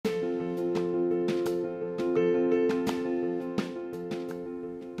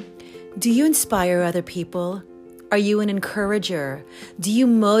Do you inspire other people? Are you an encourager? Do you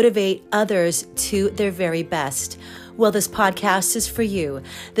motivate others to their very best? Well, this podcast is for you.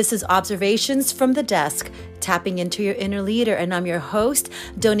 This is Observations from the Desk, tapping into your inner leader, and I'm your host,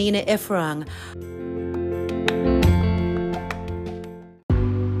 Donina Ifrang.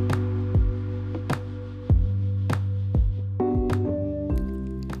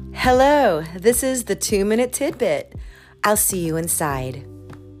 Hello, this is the 2-Minute Tidbit. I'll see you inside.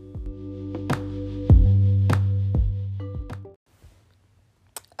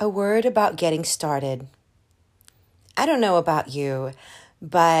 A word about getting started. I don't know about you,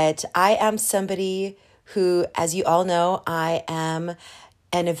 but I am somebody who, as you all know, I am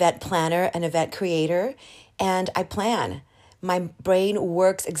an event planner, an event creator, and I plan. My brain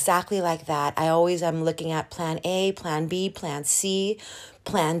works exactly like that. I always am looking at plan A, plan B, plan C,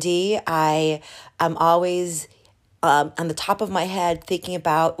 plan D. I am always on the top of my head thinking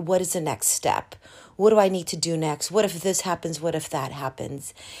about what is the next step. What do I need to do next? What if this happens? What if that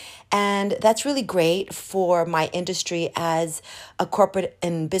happens? And that's really great for my industry as a corporate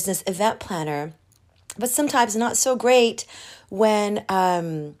and business event planner, but sometimes not so great when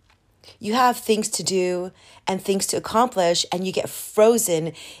you have things to do and things to accomplish and you get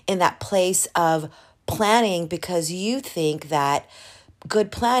frozen in that place of planning because you think that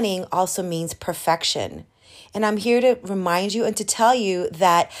good planning also means perfection. And I'm here to remind you and to tell you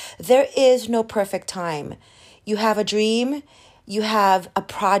that there is no perfect time. You have a dream, you have a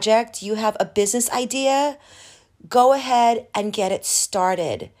project, you have a business idea. Go ahead and get it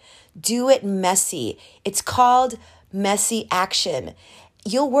started. Do it messy. It's called messy action.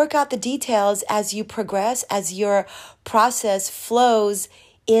 You'll work out the details as you progress, as your process flows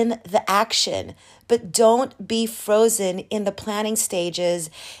in the action. But don't be frozen in the planning stages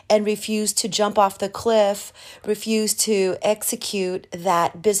and refuse to jump off the cliff, refuse to execute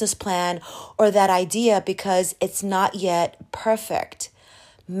that business plan or that idea because it's not yet perfect.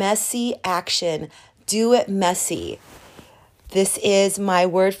 Messy action. Do it messy. This is my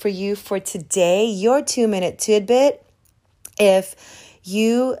word for you for today, your 2-minute tidbit. If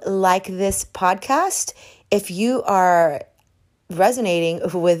you like this podcast, if you are resonating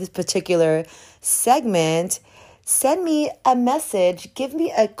with this particular segment, send me a message, give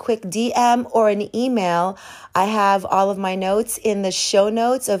me a quick DM or an email. I have all of my notes in the show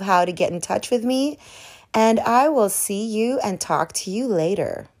notes of how to get in touch with me, and I will see you and talk to you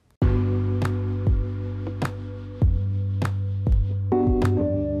later.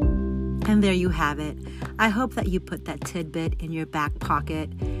 And there you have it. I hope that you put that tidbit in your back pocket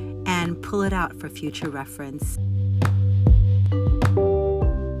and pull it out for future reference.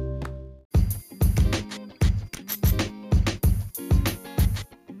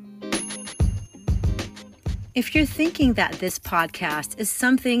 If you're thinking that this podcast is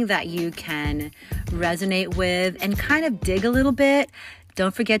something that you can resonate with and kind of dig a little bit,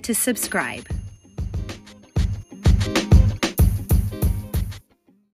 don't forget to subscribe.